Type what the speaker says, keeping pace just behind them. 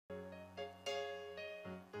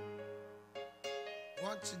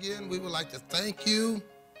Once again, we would like to thank you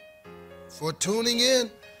for tuning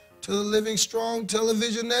in to the Living Strong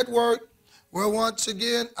Television Network, where once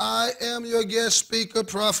again, I am your guest speaker,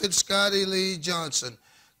 Prophet Scottie Lee Johnson,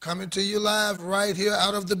 coming to you live right here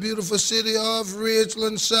out of the beautiful city of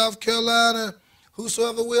Ridgeland, South Carolina.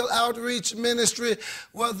 Whosoever will outreach ministry,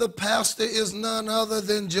 where the pastor is none other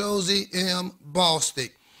than Josie M.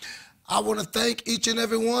 Bostick. I want to thank each and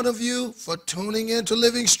every one of you for tuning in to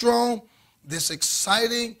Living Strong, this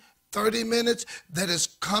exciting 30 minutes that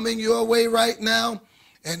is coming your way right now,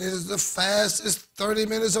 and it is the fastest 30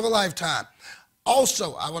 minutes of a lifetime.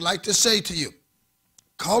 Also, I would like to say to you,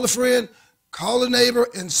 call a friend, call a neighbor,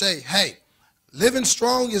 and say, hey, Living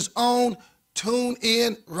Strong is on, tune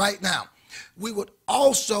in right now. We would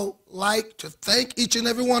also like to thank each and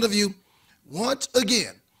every one of you once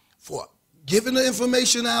again for giving the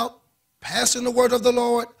information out, passing the word of the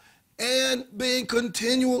Lord, and being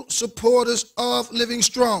continual supporters of Living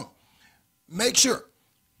Strong. Make sure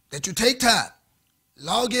that you take time,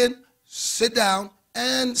 log in, sit down,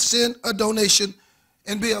 and send a donation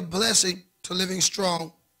and be a blessing to Living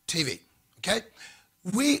Strong TV, okay?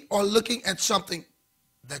 We are looking at something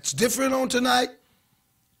that's different on tonight,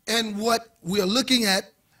 and what we are looking at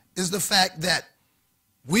is the fact that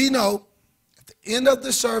we know at the end of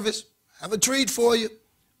the service, I have a treat for you,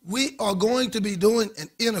 we are going to be doing an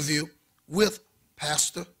interview with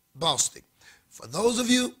Pastor Bostick. For those of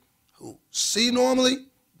you who see normally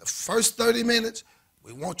the first 30 minutes,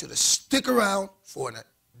 we want you to stick around for an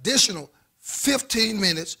additional 15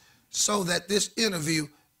 minutes so that this interview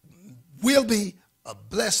will be a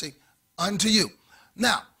blessing unto you.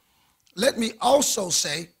 Now, let me also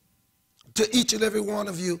say to each and every one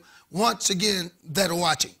of you, once again, that are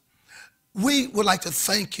watching, we would like to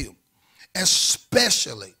thank you,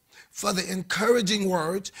 especially for the encouraging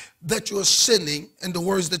words that you're sending and the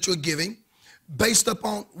words that you're giving based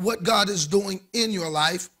upon what God is doing in your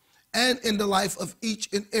life and in the life of each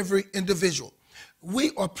and every individual.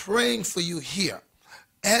 We are praying for you here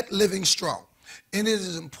at Living Strong. And it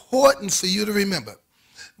is important for you to remember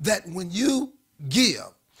that when you give,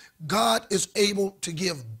 God is able to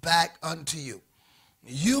give back unto you.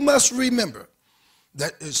 You must remember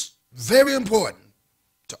that it's very important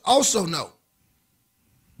to also know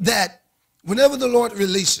that whenever the Lord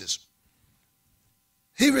releases,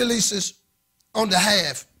 he releases on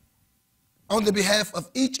the behalf of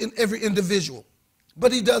each and every individual,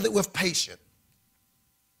 but he does it with patience.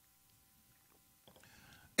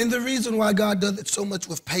 And the reason why God does it so much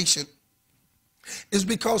with patience is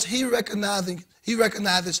because he recognizes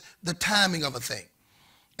the timing of a thing.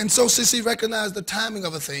 And so since he recognized the timing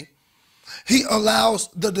of a thing, he allows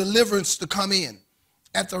the deliverance to come in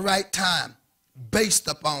at the right time based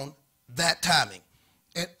upon that timing.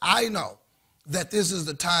 And I know that this is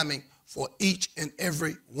the timing for each and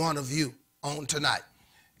every one of you on tonight.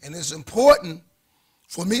 And it's important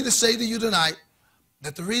for me to say to you tonight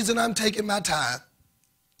that the reason I'm taking my time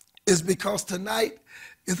is because tonight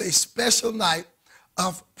is a special night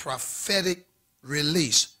of prophetic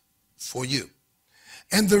release for you.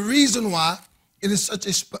 And the reason why it is such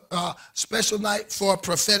a special night for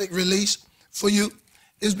prophetic release for you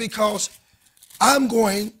is because I'm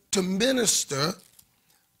going to minister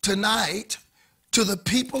tonight to the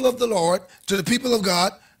people of the Lord, to the people of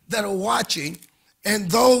God that are watching, and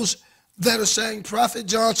those that are saying, Prophet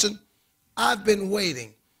Johnson, I've been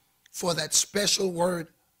waiting for that special word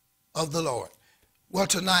of the Lord. Well,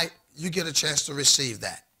 tonight, you get a chance to receive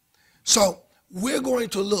that. So we're going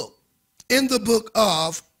to look in the book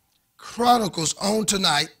of Chronicles on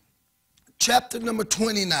tonight, chapter number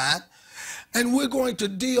 29, and we're going to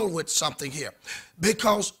deal with something here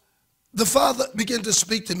because the Father began to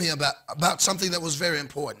speak to me about something that was very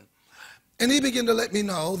important. And he began to let me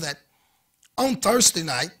know that on Thursday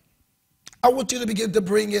night, I want you to begin to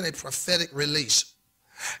bring in a prophetic release.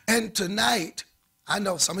 And tonight, I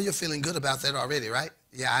know some of you are feeling good about that already, right?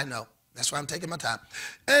 Yeah, I know. That's why I'm taking my time.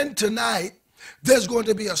 And tonight, there's going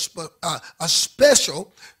to be a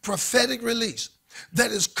special prophetic release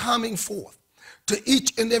that is coming forth to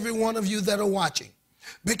each and every one of you that are watching.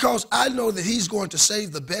 Because I know that he's going to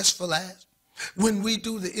save the best for last when we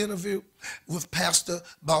do the interview with Pastor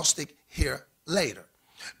Bostick here later.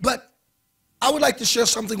 But I would like to share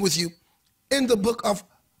something with you in the book of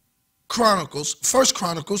Chronicles, 1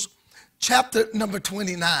 Chronicles, chapter number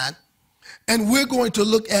 29. And we're going to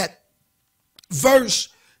look at verse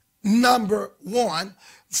number 1.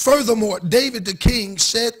 Furthermore, David the king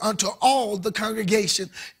said unto all the congregation,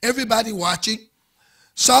 everybody watching,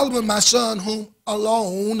 Solomon my son, whom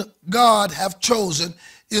alone God hath chosen,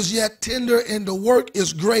 is yet tender, and the work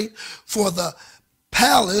is great, for the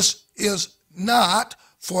palace is not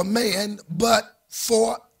for man, but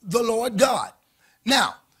for the Lord God.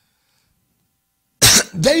 Now,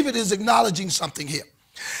 David is acknowledging something here.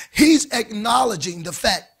 He's acknowledging the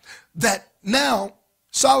fact that now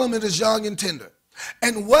Solomon is young and tender.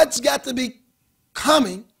 And what's got to be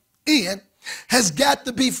coming in has got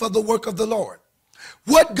to be for the work of the Lord.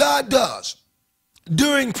 What God does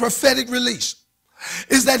during prophetic release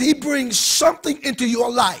is that he brings something into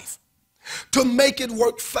your life to make it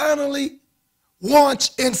work finally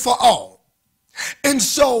once and for all. And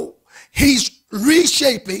so he's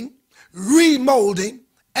reshaping, remolding,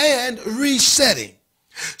 and resetting.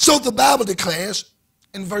 So the Bible declares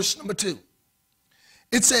in verse number 2,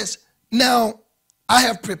 it says, now I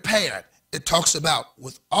have prepared, it talks about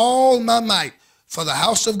with all my might for the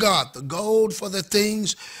house of God, the gold for the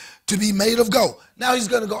things to be made of gold. Now he's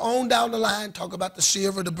going to go on down the line, talk about the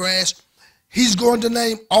silver, the brass. He's going to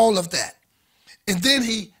name all of that. And then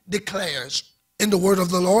he declares in the word of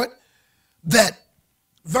the Lord that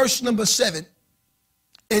verse number 7,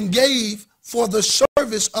 and gave for the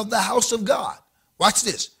service of the house of God. Watch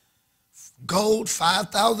this. Gold,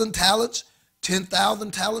 5,000 talents,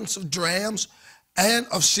 10,000 talents of drams, and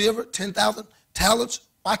of silver, 10,000 talents.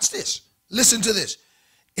 Watch this. Listen to this.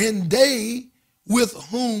 And they with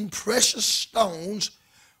whom precious stones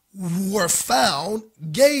were found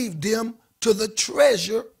gave them to the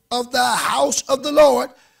treasure of the house of the Lord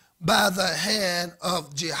by the hand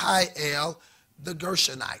of Jehiel the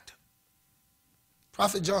Gershonite.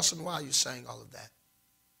 Prophet Johnson, why are you saying all of that?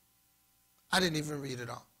 I didn't even read it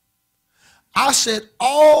all. I said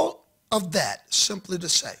all of that simply to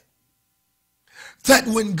say that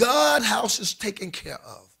when God's house is taken care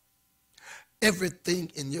of,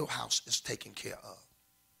 everything in your house is taken care of.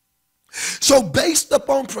 So based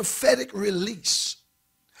upon prophetic release,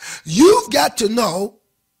 you've got to know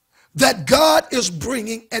that God is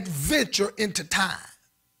bringing adventure into time.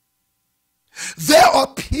 There are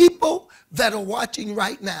people that are watching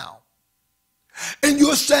right now, and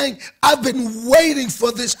you're saying, I've been waiting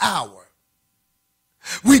for this hour.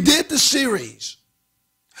 We did the series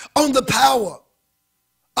on the power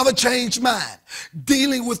of a changed mind,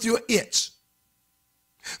 dealing with your its,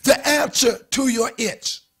 the answer to your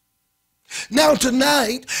its. Now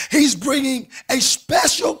tonight, he's bringing a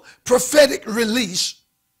special prophetic release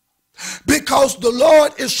because the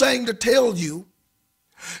Lord is saying to tell you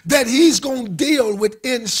that he's going to deal with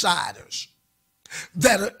insiders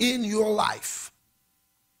that are in your life.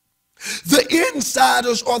 The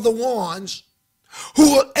insiders are the ones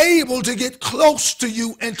who are able to get close to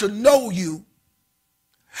you and to know you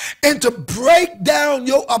and to break down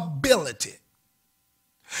your ability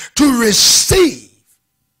to receive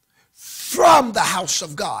from the house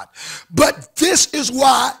of God. But this is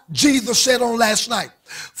why Jesus said on last night,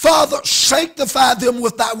 Father, sanctify them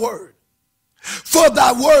with thy word, for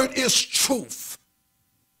thy word is truth.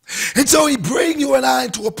 And so he bring you and I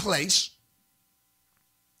into a place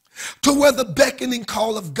to where the beckoning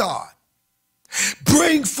call of God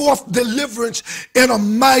bring forth deliverance in a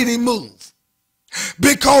mighty move.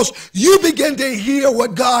 Because you begin to hear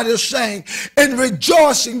what God is saying and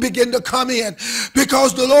rejoicing begin to come in.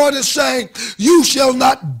 Because the Lord is saying, you shall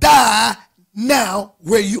not die now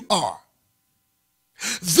where you are.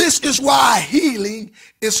 This is why healing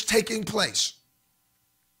is taking place.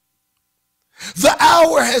 The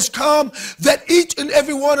hour has come that each and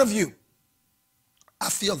every one of you, I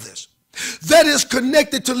feel this, that is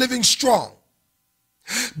connected to living strong,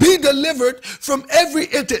 be delivered from every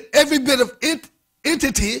bit of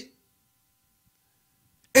entity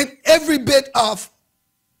and every bit of,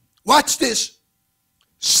 watch this,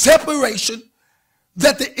 separation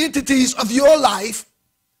that the entities of your life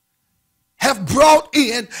have brought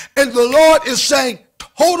in, and the Lord is saying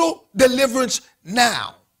total deliverance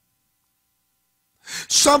now.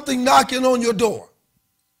 Something knocking on your door.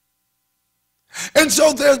 And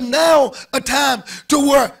so there's now a time to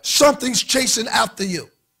where something's chasing after you.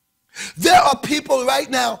 There are people right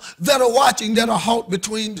now that are watching that are caught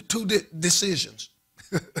between the two decisions.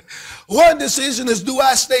 One decision is, do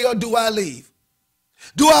I stay or do I leave?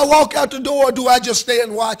 Do I walk out the door or do I just stay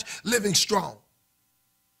and watch Living Strong?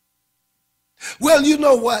 Well, you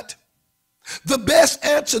know what? The best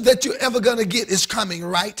answer that you're ever going to get is coming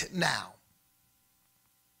right now.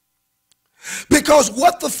 Because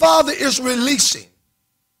what the Father is releasing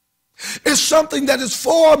is something that is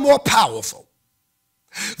far more powerful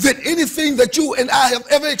than anything that you and I have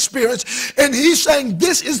ever experienced. And he's saying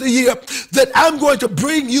this is the year that I'm going to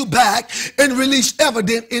bring you back and release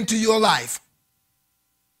evidence into your life.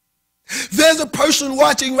 There's a person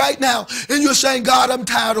watching right now and you're saying, God, I'm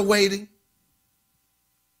tired of waiting.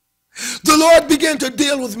 the Lord began to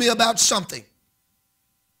deal with me about something.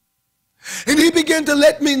 And he began to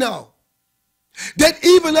let me know that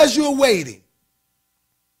even as you're waiting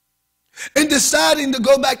and deciding to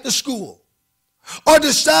go back to school or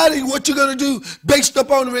deciding what you're going to do based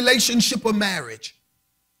upon a relationship or marriage,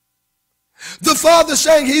 the Father's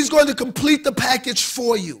saying he's going to complete the package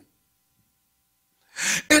for you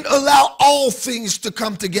and allow all things to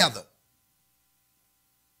come together.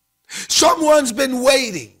 Someone's been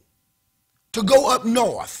waiting to go up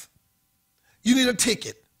north. You need a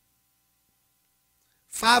ticket.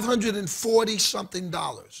 $540 something.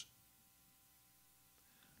 The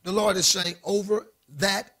Lord is saying over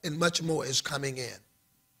that and much more is coming in.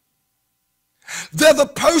 There's a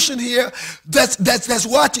person here that's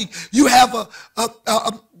watching. You have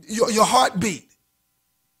your heartbeat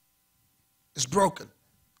is broken.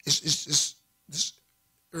 It's this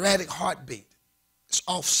erratic heartbeat. It's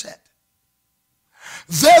offset.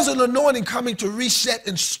 There's an anointing coming to reset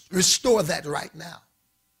and restore that right now.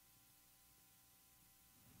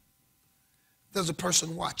 There's a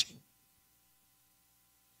person watching.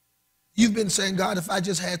 You've been saying, God, if I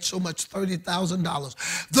just had so much,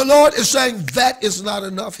 $30,000. The Lord is saying that is not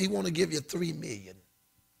enough. He wants to give you $3 million.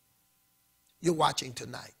 You're watching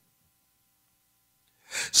tonight.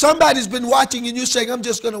 Somebody's been watching and you're saying, I'm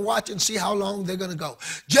just going to watch and see how long they're going to go.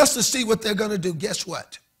 Just to see what they're going to do. Guess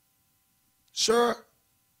what? Sir,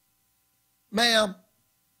 ma'am,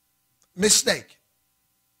 mistake.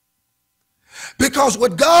 Because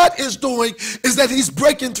what God is doing is that he's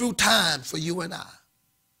breaking through time for you and I.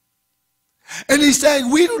 And he's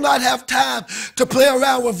saying we do not have time to play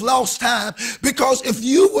around with lost time, because if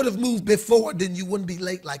you would have moved before, then you wouldn't be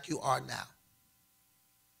late like you are now.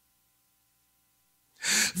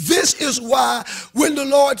 This is why when the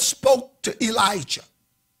Lord spoke to Elijah,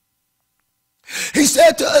 he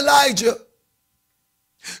said to Elijah,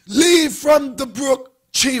 leave from the brook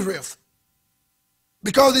Cherith,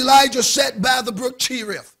 because Elijah sat by the brook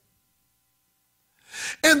Cherith.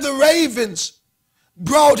 And the ravens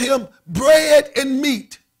brought him bread and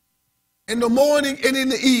meat in the morning and in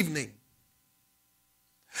the evening.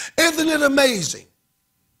 Isn't it amazing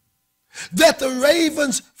that the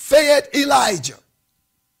ravens fed Elijah?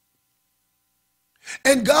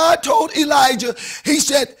 And God told Elijah, he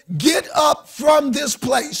said, get up from this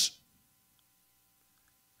place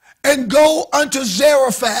and go unto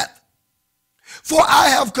Zarephath, for I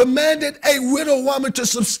have commanded a widow woman to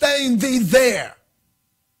sustain thee there.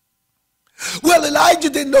 Well, Elijah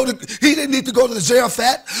didn't know that he didn't need to go to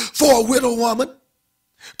Zarephath for a widow woman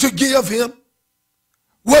to give him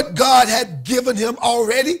what God had given him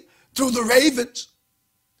already through the ravens.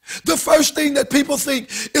 The first thing that people think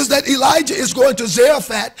is that Elijah is going to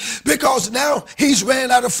Zarephath because now he's ran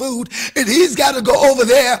out of food and he's got to go over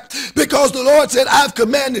there because the Lord said, I've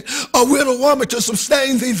commanded a widow woman to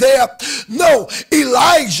sustain thee there. No,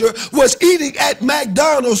 Elijah was eating at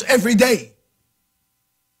McDonald's every day.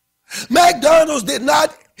 McDonald's did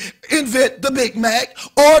not invent the Big Mac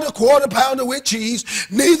or the quarter pounder with cheese.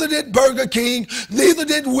 Neither did Burger King, neither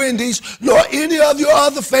did Wendy's, nor any of your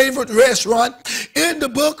other favorite restaurant. In the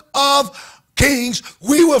book of Kings,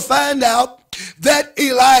 we will find out that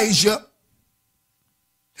Elijah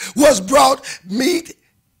was brought meat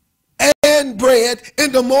and bread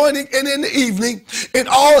in the morning and in the evening, and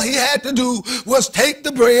all he had to do was take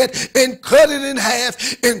the bread and cut it in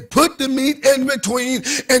half and put the meat in between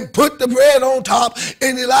and put the bread on top,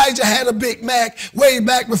 and Elijah had a Big Mac way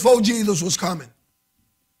back before Jesus was coming.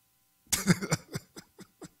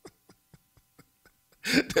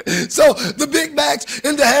 So the Big Macs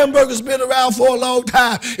and the hamburgers been around for a long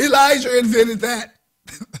time. Elijah invented that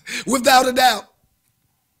without a doubt.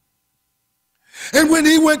 And when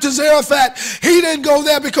he went to Zarephath, he didn't go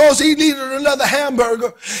there because he needed another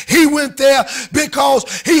hamburger. He went there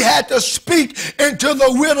because he had to speak into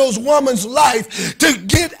the widow's woman's life to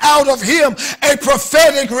get out of him a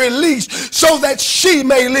prophetic release so that she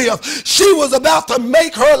may live. She was about to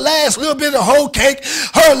make her last little bit of whole cake,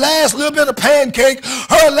 her last little bit of pancake,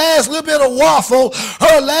 her last little bit of waffle,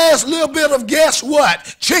 her last little bit of, guess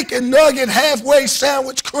what, chicken nugget halfway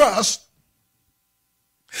sandwich crust.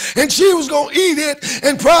 And she was going to eat it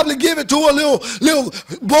and probably give it to a little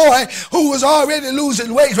boy who was already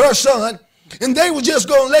losing weight, her son. and they were just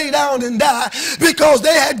going to lay down and die because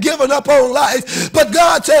they had given up on life. But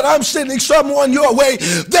God said, I'm sending someone your way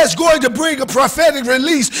that's going to bring a prophetic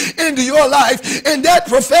release into your life, and that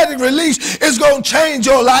prophetic release is going to change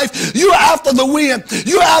your life. You're after the wind.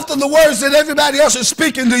 You're after the words that everybody else is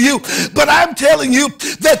speaking to you. But I'm telling you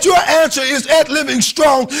that your answer is at living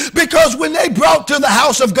strong, because when they brought to the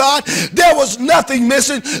house of God, there was nothing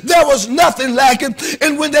missing. There was nothing lacking.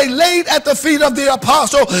 And when they laid at the feet of the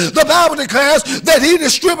apostle, the Bible declares that he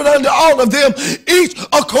distributed unto all of them, each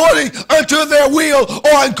according unto their will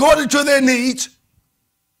or according to their needs.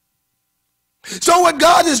 So what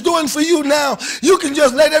God is doing for you now, you can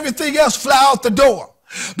just let everything else fly out the door,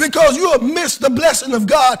 because you have missed the blessing of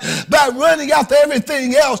God by running after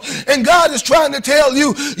everything else. And God is trying to tell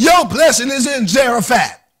you, your blessing is in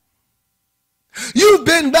Zarephath. You've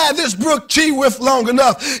been by this brook Chewith long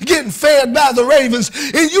enough, getting fed by the ravens,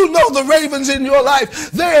 and you know the ravens in your life,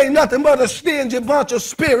 they ain't nothing but a stingy bunch of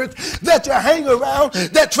spirits that you hang around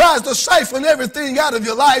that tries to siphon everything out of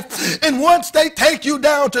your life. And once they take you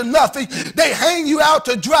down to nothing, they hang you out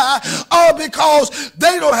to dry, all because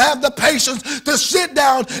they don't have the patience to sit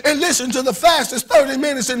down and listen to the fastest 30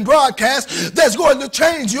 minutes in broadcast that's going to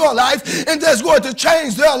change your life and that's going to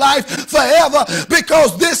change their life forever,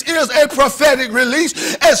 because this is a prophetic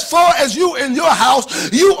release. As far as you in your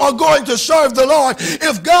house, you are going to serve the Lord.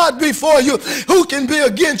 If God be for you, who can be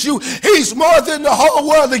against you? He's more than the whole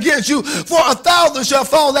world against you. For 1,000 shall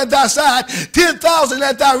fall at thy side, 10,000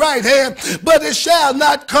 at thy right hand, but it shall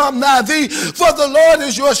not come nigh thee. For the Lord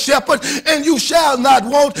is your shepherd, and you shall not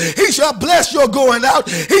want. He shall bless your going out.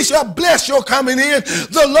 He shall bless your coming in.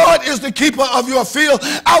 The Lord is the keeper of your field.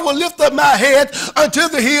 I will lift up my head unto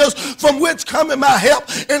the hills, from which cometh my help.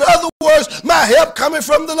 In other words, my help coming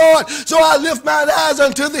from the Lord. So I lift mine eyes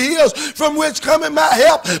unto the hills, from which cometh my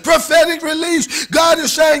help. Prophetic release. God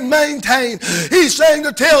is saying maintain. He's saying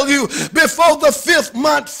to tell you before the 5th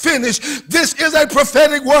month finish, this is a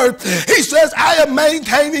prophetic word. He says, I am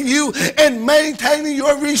maintaining you and maintaining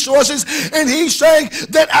your resources. And he's saying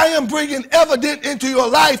that I am bringing evidence into your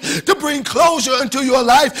life, to bring closure into your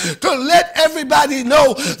life, to let everybody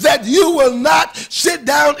know that you will not sit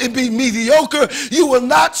down and be mediocre. You will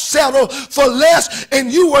not settle for less,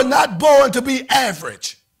 and you were not born to be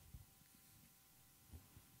average.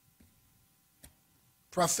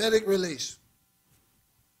 Prophetic release.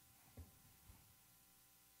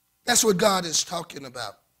 That's what God is talking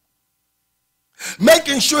about.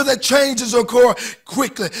 Making sure that changes occur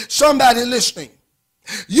quickly. Somebody listening,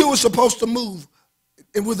 you were supposed to move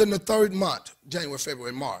within the 3rd month, January,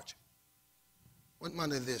 February, March. What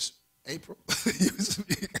month is this? April? I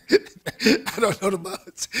don't know the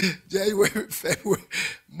months. January, February,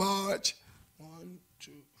 March. 1,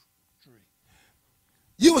 2, 3.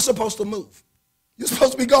 You were supposed to move. You're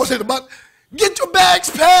supposed to be going to the month. Get your bags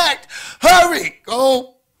packed. Hurry.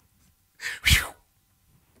 Go. Whew.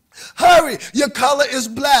 Hurry. Your color is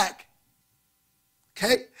black.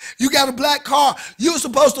 Okay? You got a black car. You're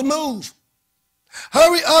supposed to move.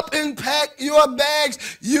 Hurry up and pack your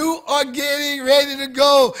bags. You are getting ready to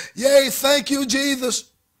go. Yay, thank you,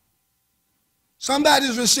 Jesus.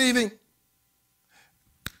 Somebody's receiving.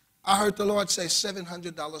 I heard the Lord say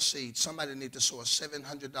 $700 seed. Somebody need to sow a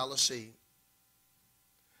 $700 seed.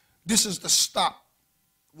 This is to stop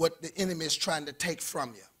what the enemy is trying to take from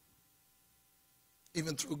you.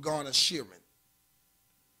 Even through garner shearing.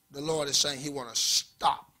 The Lord is saying he wants to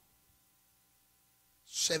stop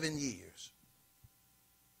 7 years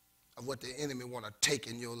of what the enemy want to take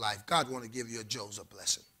in your life. God want to give you a Jesup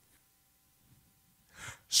blessing.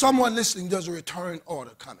 Someone listening, there's a return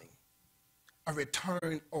order coming. A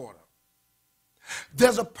return order.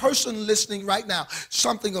 There's a person listening right now.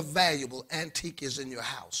 Something of valuable, antique is in your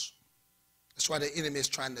house. That's why the enemy is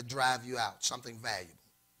trying to drive you out. Something valuable,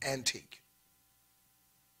 antique.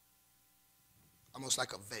 Almost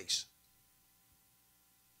like a vase.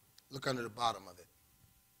 Look under the bottom of it.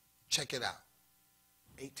 Check it out.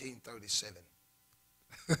 1837.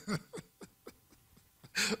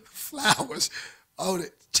 Flowers on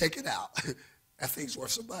it. Check it out. That thing's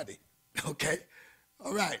worth some money. Okay?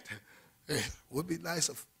 All right. Would be nice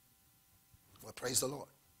if, well, praise the Lord.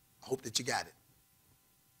 I hope that you got it.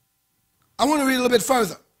 I want to read a little bit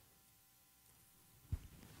further.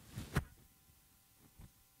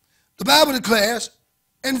 The Bible declares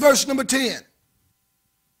in verse number 10.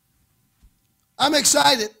 I'm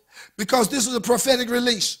excited because this is a prophetic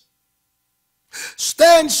release.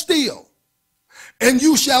 Stand still, and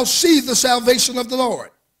you shall see the salvation of the Lord.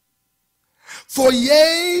 For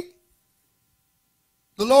yea,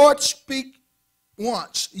 the Lord speak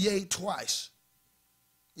once, yea, twice,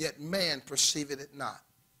 yet man perceiveth it not.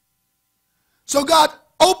 So God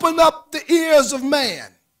opened up the ears of man,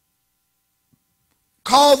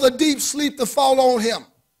 caused a deep sleep to fall on him,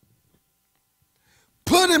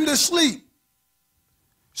 put him to sleep.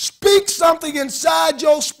 Speak something inside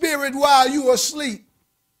your spirit while you are asleep.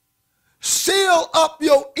 Seal up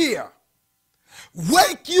your ear.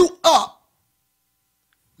 Wake you up.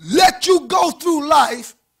 Let you go through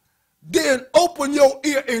life. Then open your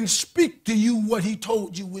ear and speak to you what he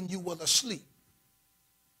told you when you were asleep.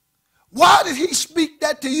 Why did he speak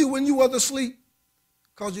that to you when you were asleep?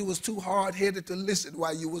 Because you was too hard-headed to listen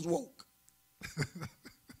while you was woke.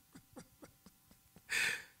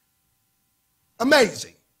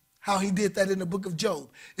 Amazing how he did that in the book of Job.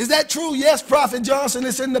 Is that true? Yes, Prophet Johnson,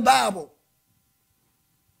 it's in the Bible.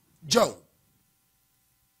 Job.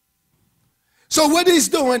 So what he's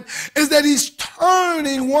doing is that he's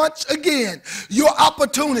turning once again your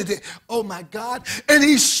opportunity. Oh my God. And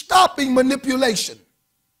he's stopping manipulation.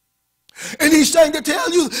 And he's saying to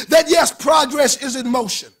tell you that yes, progress is in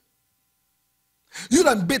motion. You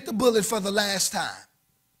done bit the bullet for the last time.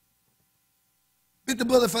 Bit the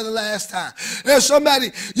bullet for the last time. There's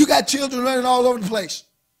somebody, you got children running all over the place.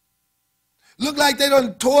 Look like they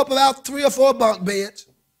done tore up about 3 or 4 bunk beds.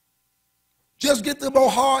 Just get the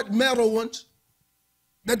more hard metal ones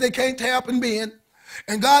that they can't tear up and bend.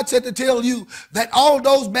 And God said to tell you that all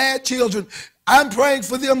those bad children, I'm praying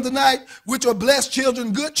for them tonight, which are blessed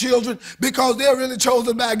children, good children, because they're really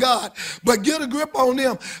chosen by God. But get a grip on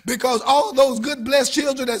them, because all those good, blessed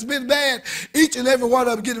children that's been bad, each and every one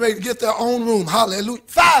of them getting ready to get their own room. Hallelujah.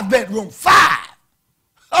 5-bedroom, 5.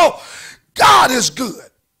 Oh, God is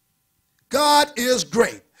good. God is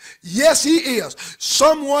great. Yes, he is.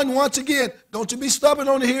 Someone, once again, don't you be stubborn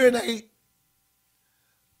on the hearing aid.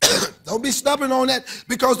 Don't be stubborn on that,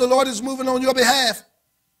 because the Lord is moving on your behalf.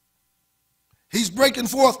 He's breaking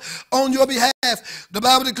forth on your behalf. The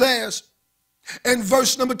Bible declares in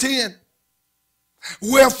verse number 10,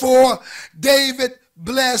 wherefore David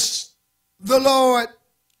blessed the Lord.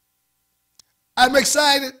 I'm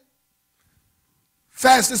excited.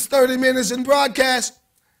 Fastest 30 minutes in broadcast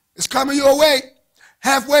is coming your way.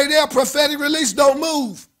 Halfway there, prophetic release. Don't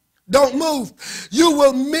move. Don't move. You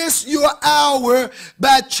will miss your hour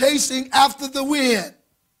by chasing after the wind.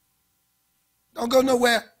 Don't go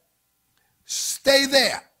nowhere. Stay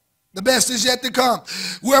there. The best is yet to come.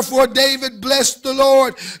 Wherefore David blessed the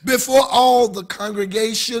Lord before all the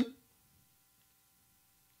congregation.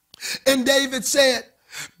 And David said,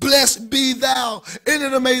 blessed be thou.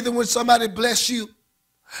 Isn't it amazing when somebody bless you?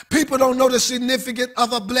 People don't know the significance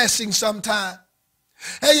of a blessing sometimes.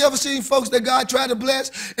 Have you ever seen folks that God tried to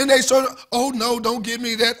bless and they sort of, oh no, don't give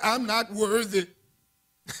me that. I'm not worthy.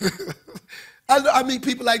 I meet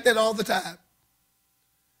people like that all the time.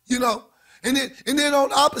 You know, and then on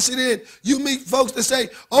the opposite end, you meet folks that say,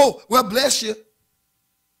 oh, well, bless you.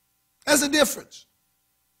 That's a difference.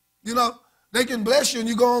 You know, they can bless you and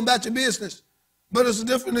you go on about your business, but it's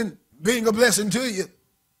different than being a blessing to you.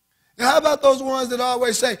 And how about those ones that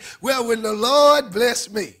always say, well, when the Lord bless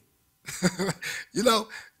me? You know,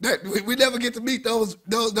 that we never get to meet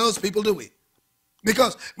those people, do we?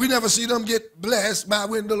 Because we never see them get blessed by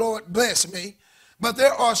when the Lord bless me. But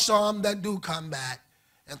there are some that do come back.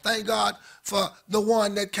 And thank God for the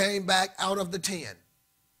one that came back out of the 10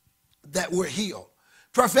 that were healed.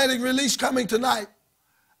 Prophetic release coming tonight.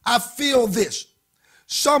 I feel this.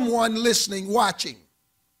 Someone listening, watching.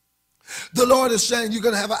 The Lord is saying you're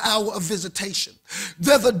going to have an hour of visitation.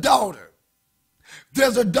 There's a daughter.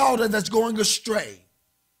 There's a daughter that's going astray.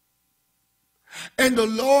 And the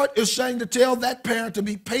Lord is saying to tell that parent to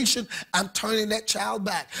be patient. I'm turning that child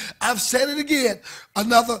back. I've said it again.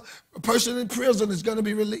 Another person in prison is going to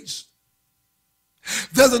be released.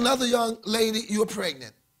 There's another young lady, you're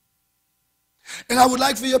pregnant. And I would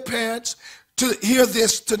like for your parents to hear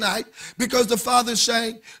this tonight, because the Father is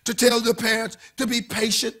saying to tell the parents to be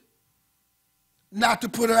patient, not to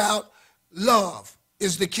put her out. Love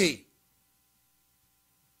is the key.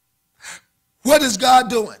 What is God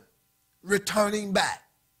doing? Returning back.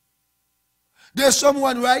 There's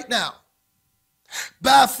someone right now,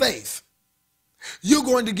 by faith, you're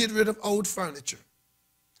going to get rid of old furniture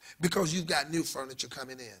because you've got new furniture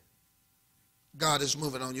coming in. God is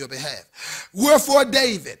moving on your behalf. Wherefore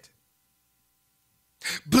David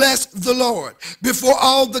blessed the Lord before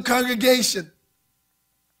all the congregation.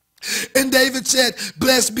 And David said,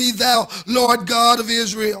 blessed be thou, Lord God of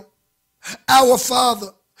Israel, our Father,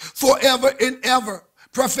 forever and ever.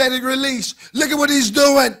 Prophetic release. Look at what he's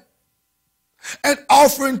doing. An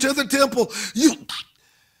offering to the temple.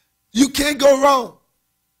 You can't go wrong.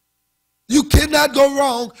 You cannot go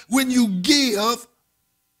wrong when you give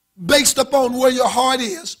based upon where your heart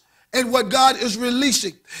is and what God is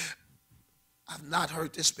releasing. I've not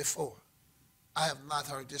heard this before. I have not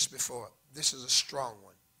heard this before. This is a strong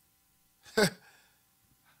one.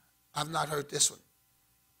 I've not heard this one.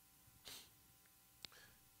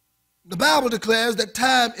 The Bible declares that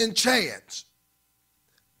time and chance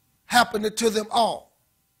happened to them all.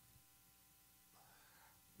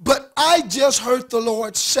 But I just heard the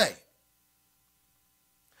Lord say,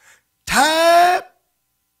 time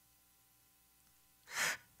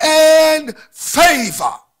and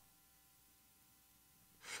favor,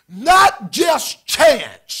 not just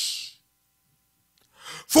chance.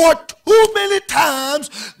 For too many times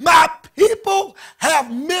my people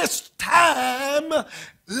have missed time,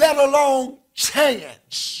 let alone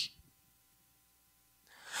chance.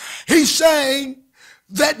 He's saying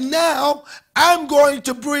that now I'm going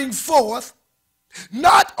to bring forth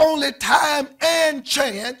not only time and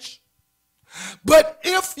chance, but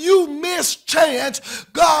if you miss chance,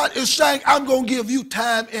 God is saying, I'm going to give you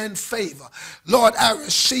time and favor. Lord, I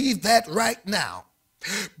receive that right now.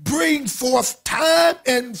 Bring forth time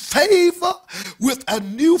and favor with a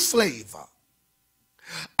new flavor.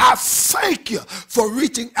 I thank you for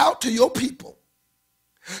reaching out to your people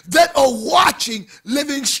that are watching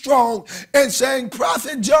Living Strong and saying,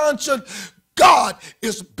 Prophet Johnson, God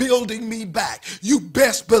is building me back. You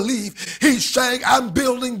best believe he's saying, I'm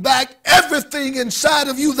building back everything inside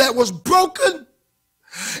of you that was broken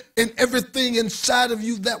and everything inside of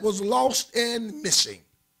you that was lost and missing.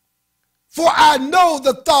 For I know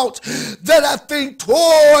the thoughts that I think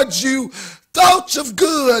towards you, thoughts of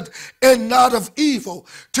good and not of evil,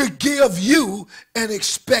 to give you an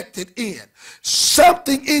expected end.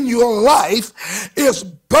 Something in your life is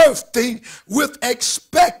birthing with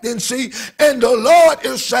expectancy, and the Lord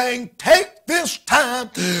is saying, take this time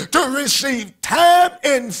to receive time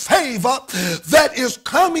and favor that is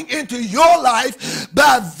coming into your life.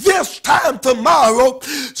 By this time tomorrow,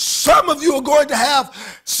 some of you are going to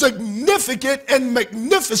have significant and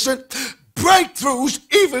magnificent breakthroughs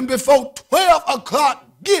even before 12 o'clock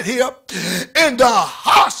get here, and the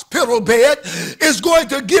hospital bed is going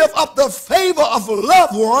to give up the favor of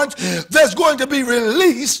loved ones that's going to be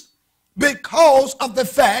released because of the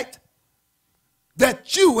fact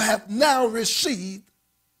that you have now received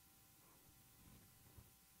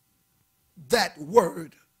that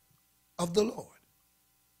word of the Lord.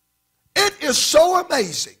 It is so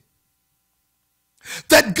amazing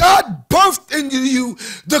that God birthed into you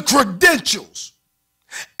the credentials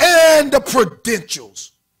and the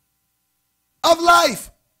prudentials of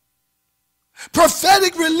life.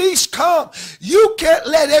 Prophetic release come. You can't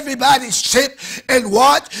let everybody sit and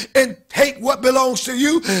watch and take what belongs to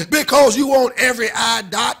you because you want every I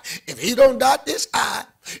dot. If he don't dot this I,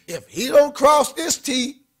 if he don't cross this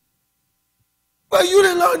T, well, you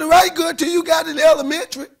didn't learn to write good till you got in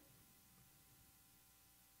elementary.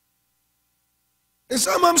 And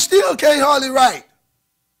some of them still can't hardly write.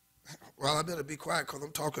 Well, I better be quiet because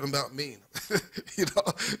I'm talking about me. You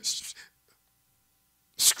know,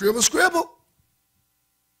 scribble, scribble.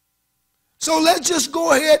 So let's just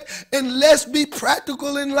go ahead and let's be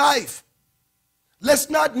practical in life. Let's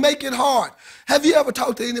not make it hard. Have you ever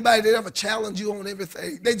talked to anybody that ever challenge you on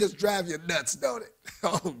everything? They just drive you nuts, don't it?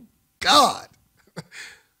 Oh, God.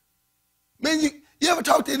 Man, you ever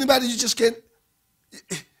talk to anybody you just can't,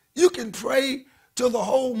 you can pray till the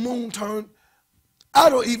whole moon turn. I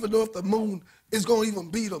don't even know if the moon is going to even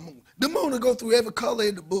be the moon. The moon will go through every color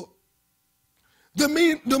in the book. The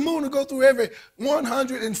moon will go through every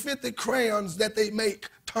 150 crayons that they make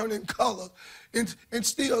turning color and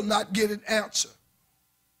still not get an answer.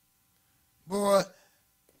 Boy,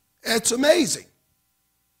 it's amazing.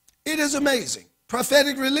 It is amazing.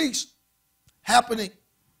 Prophetic release happening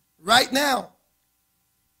right now.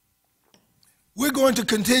 We're going to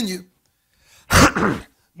continue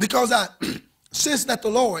because I sense that the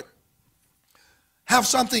Lord have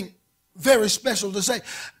something very special to say.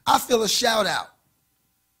 I feel a shout out.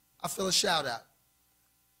 I feel a shout out.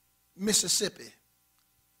 Mississippi,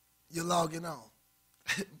 you're logging on.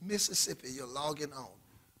 Mississippi, you're logging on.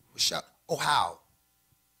 Shout, Ohio.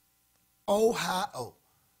 Ohio.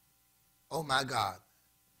 Oh my God.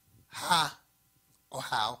 Hi,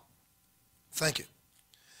 Ohio. Thank you.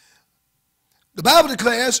 The Bible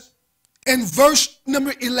declares in verse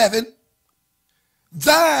number 11,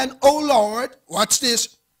 thine, O Lord, watch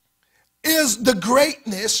this, is the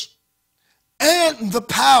greatness and the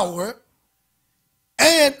power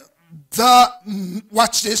and the,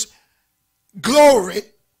 watch this, glory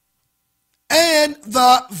and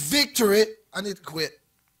the victory. I need to quit.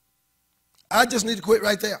 I just need to quit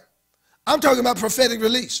right there. I'm talking about prophetic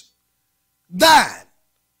release. Thine,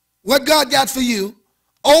 what God got for you,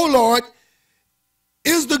 O Lord,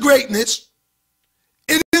 is the greatness,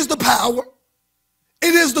 it is the power,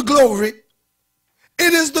 it is the glory,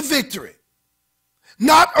 it is the victory.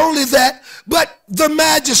 Not only that, but the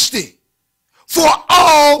majesty for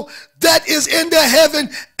all that is in the heaven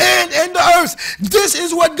and in the earth. This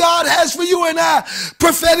is what God has for you and I.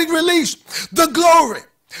 Prophetic release, the glory,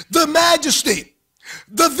 the majesty,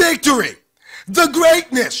 the victory, the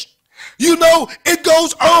greatness. You know, it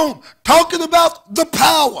goes on talking about the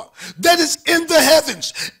power that is in the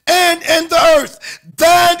heavens and in the earth.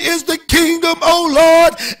 Thine is the kingdom, O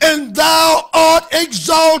Lord, and thou art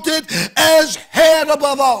exalted as head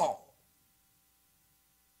above all.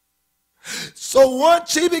 So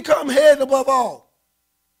once he become head above all,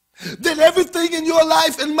 then everything in your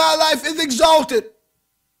life and my life is exalted.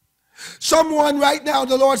 Someone right now,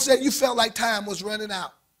 the Lord said, you felt like time was running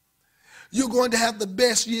out. You're going to have the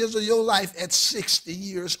best years of your life at 60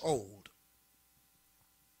 years old.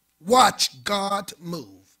 Watch God move.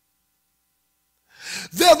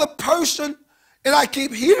 They're the person, and I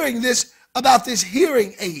keep hearing this about this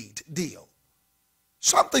hearing aid deal.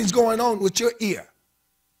 Something's going on with your ear.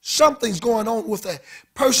 Something's going on with a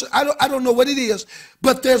person. I don't know what it is,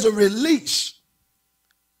 but there's a release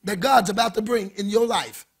that God's about to bring in your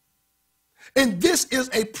life. And this is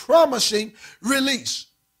a promising release.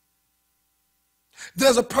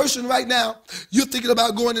 There's a person right now, you're thinking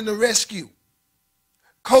about going into rescue.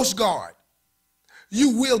 Coast Guard.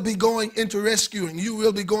 You will be going into rescuing. You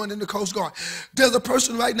will be going into Coast Guard. There's a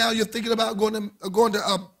person right now you're thinking about going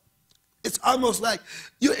to it's almost like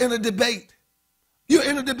you're in a debate. You're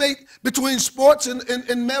in a debate between sports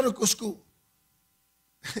and medical school.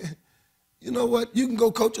 You know what? You can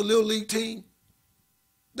go coach a little league team.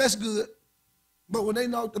 That's good. But when they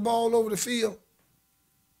knock the ball over the field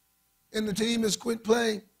and the team has quit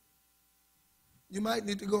playing, you might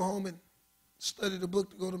need to go home and study the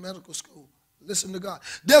book to go to medical school. Listen to God.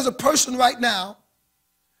 There's a person right now,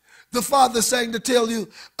 the Father's saying to tell you,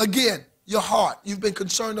 again, your heart, you've been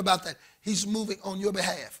concerned about that. He's moving on your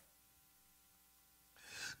behalf.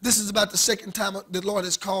 This is about the second time the Lord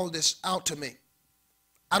has called this out to me.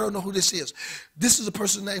 I don't know who this is. This is a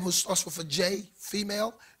person's name who starts with a J,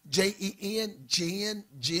 female, Jen, Jen,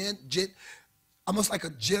 almost like a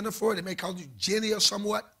Jennifer. They may call you Jenny or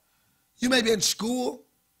somewhat. You may be in school,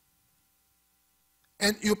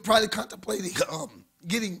 and you're probably contemplating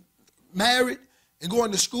getting married and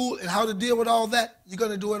going to school and how to deal with all that. You're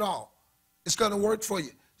going to do it all. It's going to work for you.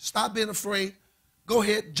 Stop being afraid. Go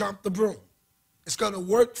ahead, jump the broom. It's going to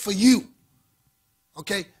work for you.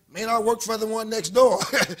 Okay? May not work for the one next door.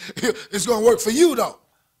 It's going to work for you, though.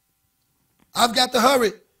 I've got to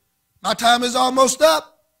hurry. My time is almost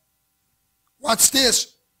up. Watch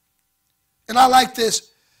this. And I like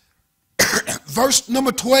this. Verse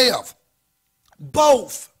number 12.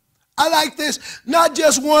 Both. I like this. Not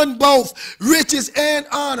just one, both. Riches and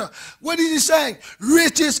honor. What is he saying?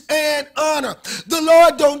 Riches and honor. The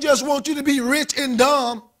Lord don't just want you to be rich and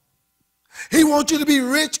dumb. He wants you to be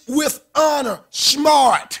rich with honor.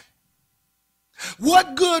 Smart.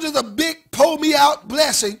 What good is a big pull me out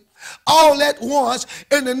blessing all at once,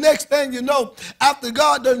 and the next thing you know, after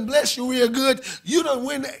God doesn't bless you real good, you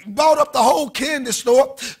done bought up the whole candy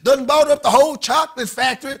store, done bought up the whole chocolate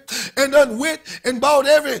factory, and done went and bought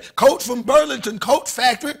every coat from Burlington Coat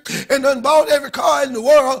Factory, and done bought every car in the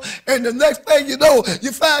world, and the next thing you know,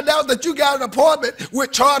 you find out that you got an appointment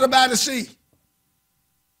with Charter by the Sea.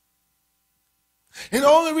 And the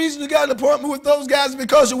only reason you got an appointment with those guys is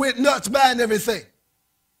because you went nuts buying everything.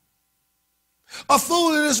 A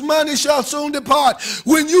fool and his money shall soon depart.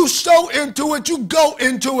 When you sow into it, you go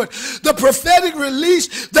into it. The prophetic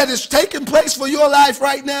release that is taking place for your life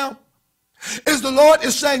right now is the Lord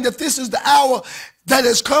is saying that this is the hour that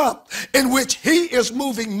has come in which he is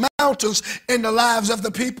moving mountains in the lives of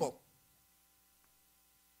the people.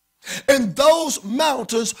 And those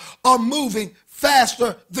mountains are moving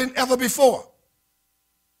faster than ever before.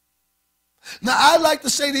 Now, I'd like to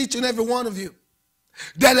say to each and every one of you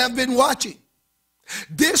that have been watching,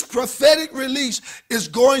 this prophetic release is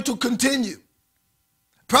going to continue,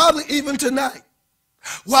 probably even tonight,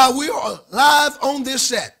 while we are live on this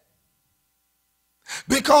set.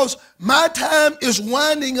 Because my time is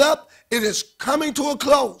winding up, it is coming to a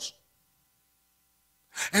close.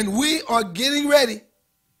 And we are getting ready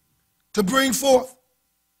to bring forth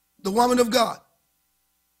the woman of God.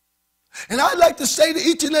 And I'd like to say to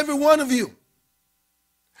each and every one of you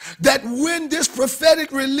that when this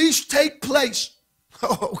prophetic release takes place,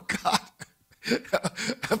 oh God,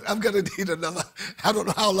 I'm going to need another, I don't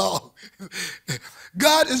know how long.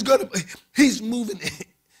 God is going to, he's moving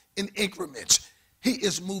in increments. He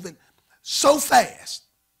is moving so fast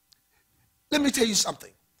Let me tell you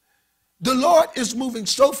something. The Lord is moving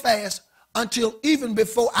so fast until even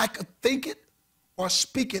before I could think it or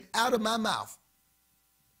speak it out of my mouth,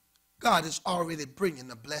 God is already bringing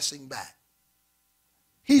the blessing back.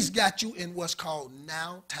 He's got you in what's called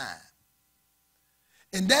now time.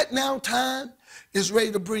 And that now time is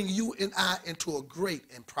ready to bring you and I into a great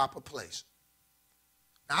and proper place.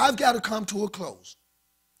 Now, I've got to come to a close.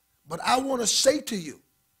 But I want to say to you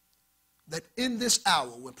that in this hour,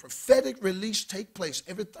 when prophetic release take place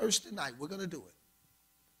every Thursday night, we're going to do it.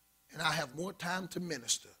 And I have more time to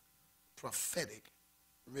minister prophetic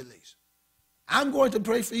release. I'm going to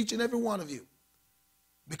pray for each and every one of you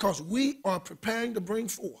because we are preparing to bring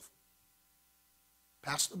forth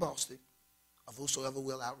Pastor Bostick of Whosoever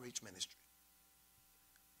Will Outreach Ministry.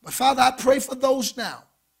 But Father, I pray for those now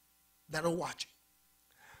that are watching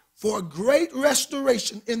for a great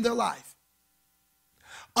restoration in their life,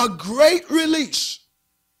 a great release,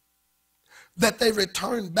 that they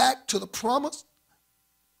return back to the promise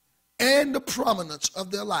and the prominence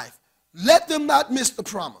of their life. Let them not miss the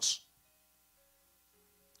promise.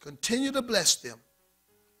 Continue to bless them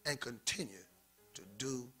and continue to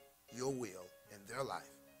do your will in their life.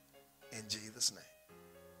 In Jesus'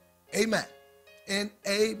 name. Amen and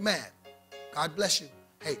amen. God bless you.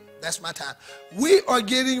 Hey, that's my time. We are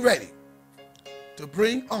getting ready to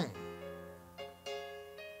bring on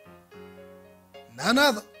none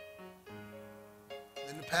other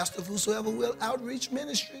than the pastor of Whosoever Will Outreach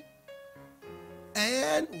Ministry.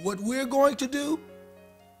 And what we're going to do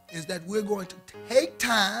is that we're going to take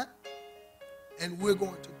time and we're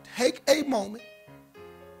going to take a moment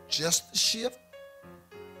just to shift,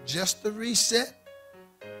 just to reset,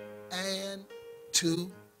 and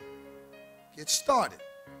to get started.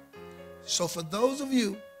 So for those of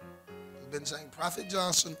you who've been saying, Prophet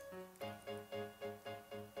Johnson,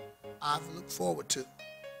 I've looked forward to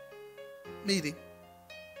meeting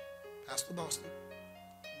Pastor Bostick,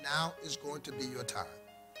 now is going to be your time.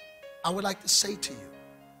 I would like to say to you,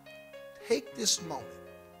 take this moment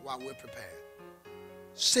while we're prepared.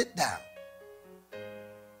 Sit down.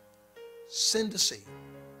 Send a seed.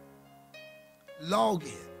 Log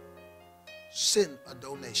in. Send a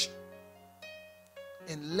donation.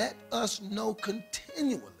 And let us know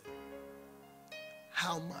continually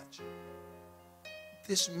how much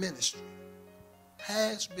this ministry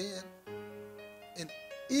has been and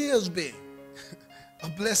is being a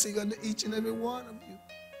blessing unto each and every one of you.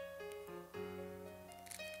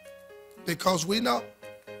 Because we know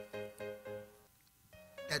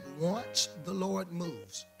that once the Lord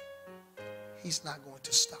moves, he's not going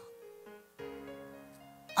to stop.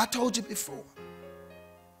 I told you before,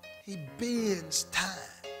 he bends time.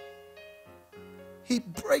 He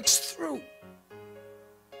breaks through.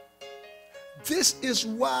 This is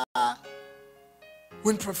why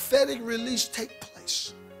when prophetic release takes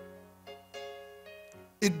place,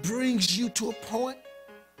 it brings you to a point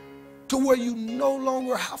to where you no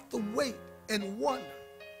longer have to wait and wonder,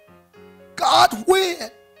 God,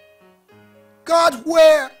 when? God,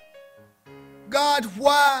 where? God,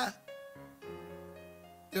 why?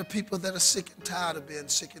 There are people that are sick and tired of being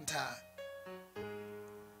sick and tired.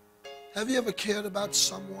 Have you ever cared about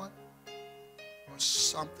someone or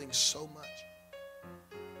something so much,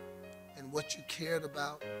 and what you cared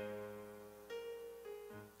about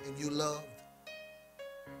and you loved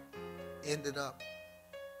ended up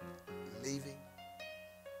leaving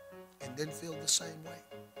and didn't feel the same way?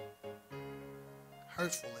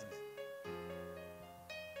 Hurtful, isn't it?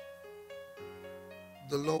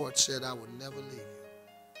 The Lord said, I will never leave you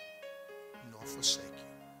nor forsake you.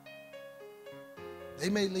 They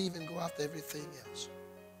may leave and go after everything else.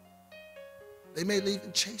 They may leave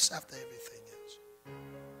and chase after everything else.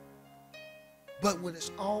 But when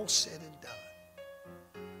it's all said and done,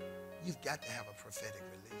 you've got to have a prophetic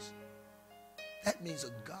release. That means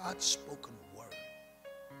a God-spoken word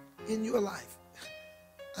in your life.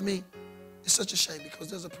 I mean, it's such a shame because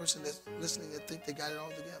there's a person that's listening and think they got it all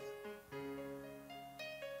together.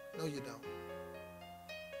 No, you don't.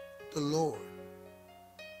 The Lord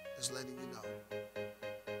is letting you know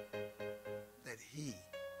that he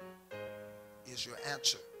is your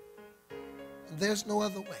answer. And there's no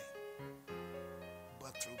other way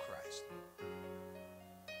but through Christ.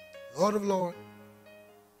 Lord of Lords,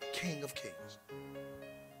 King of Kings.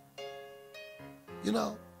 You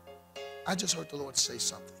know, I just heard the Lord say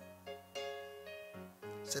something.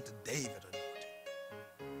 He said the David anointing.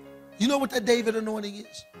 You know what that David anointing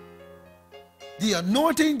is? The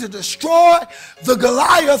anointing to destroy the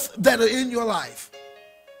Goliath that are in your life.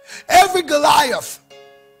 Every Goliath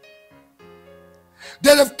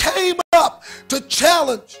that have came up to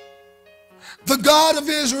challenge the God of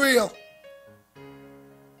Israel,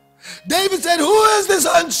 David said, who is this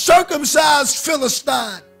uncircumcised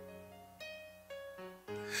Philistine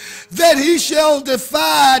that he shall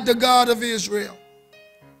defy the God of Israel?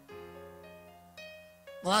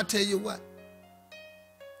 Well, I tell you what,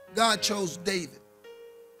 God chose David,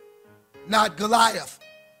 not Goliath.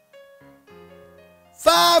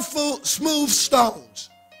 5 smooth stones.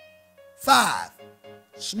 5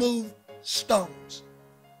 smooth stones.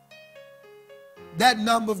 That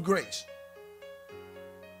number of grace.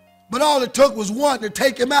 But all it took was one to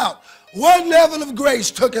take him out. One level of grace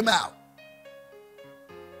took him out.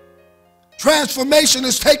 Transformation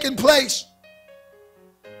is taking place.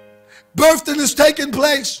 Birthing is taking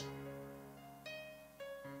place.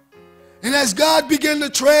 And as God began to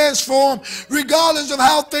transform, regardless of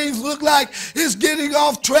how things look like it's getting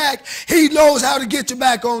off track, he knows how to get you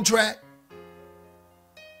back on track.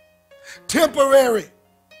 Temporary,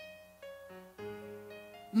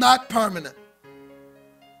 not permanent.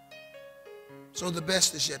 So the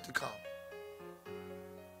best is yet to come.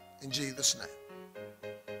 In Jesus'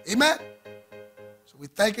 name. Amen. So we're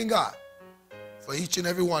thanking God for each and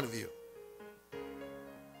every one of you.